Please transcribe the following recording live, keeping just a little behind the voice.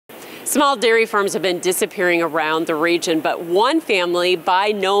Small dairy farms have been disappearing around the region, but one family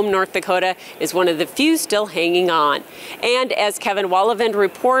by Nome, North Dakota is one of the few still hanging on. And as Kevin Wallivan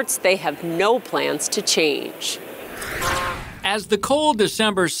reports, they have no plans to change. As the cold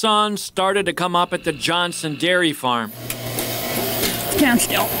December sun started to come up at the Johnson Dairy Farm, stand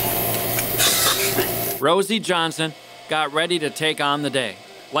still. Rosie Johnson got ready to take on the day,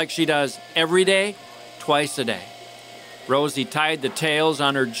 like she does every day, twice a day. Rosie tied the tails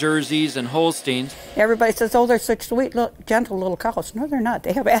on her jerseys and Holsteins. Everybody says, oh, they're such sweet, gentle little cows. No, they're not.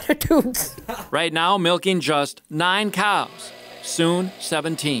 They have attitudes. Right now, milking just 9 cows, soon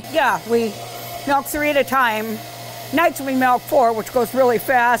 17. Yeah, we milk 3 at a time. Nights we milk 4, which goes really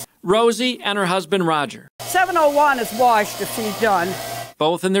fast. Rosie and her husband, Roger. 7:01 is washed if she's done.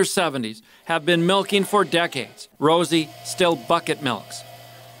 Both in their 70s, have been milking for decades. Rosie still bucket milks,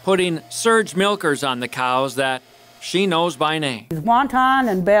 putting surge milkers on the cows that she knows by name. Wonton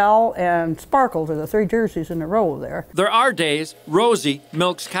and Belle and Sparkles are the 3 jerseys in a row there. There are days Rosie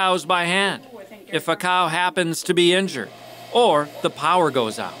milks cows by hand if a cow happens to be injured or the power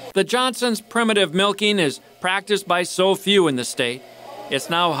goes out. The Johnsons' primitive milking is practiced by so few in the state, it's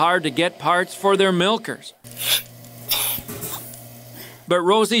now hard to get parts for their milkers. But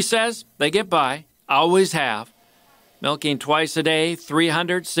Rosie says they get by, always have, milking twice a day,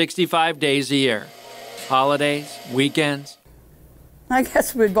 365 days a year. Holidays, weekends. I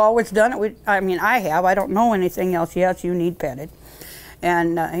guess we've always done it. I have. I don't know anything else. Yes, you need petted.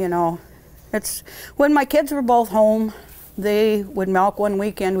 And, you know, it's when my kids were both home, they would milk one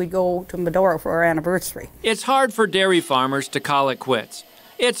weekend. We'd go to Medora for our anniversary. It's hard for dairy farmers to call it quits.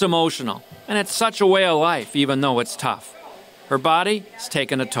 It's emotional, and it's such a way of life, even though it's tough. Her body is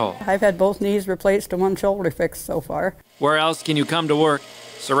taking a toll. I've had both knees replaced and one shoulder fixed so far. Where else can you come to work?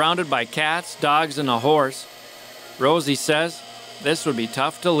 Surrounded by cats, dogs, and a horse. Rosie says this would be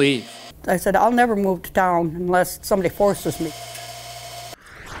tough to leave. I said, I'll never move to town unless somebody forces me.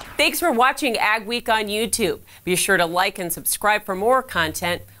 Thanks for watching Ag Week on YouTube. Be sure to like and subscribe for more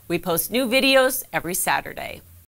content. We post new videos every Saturday.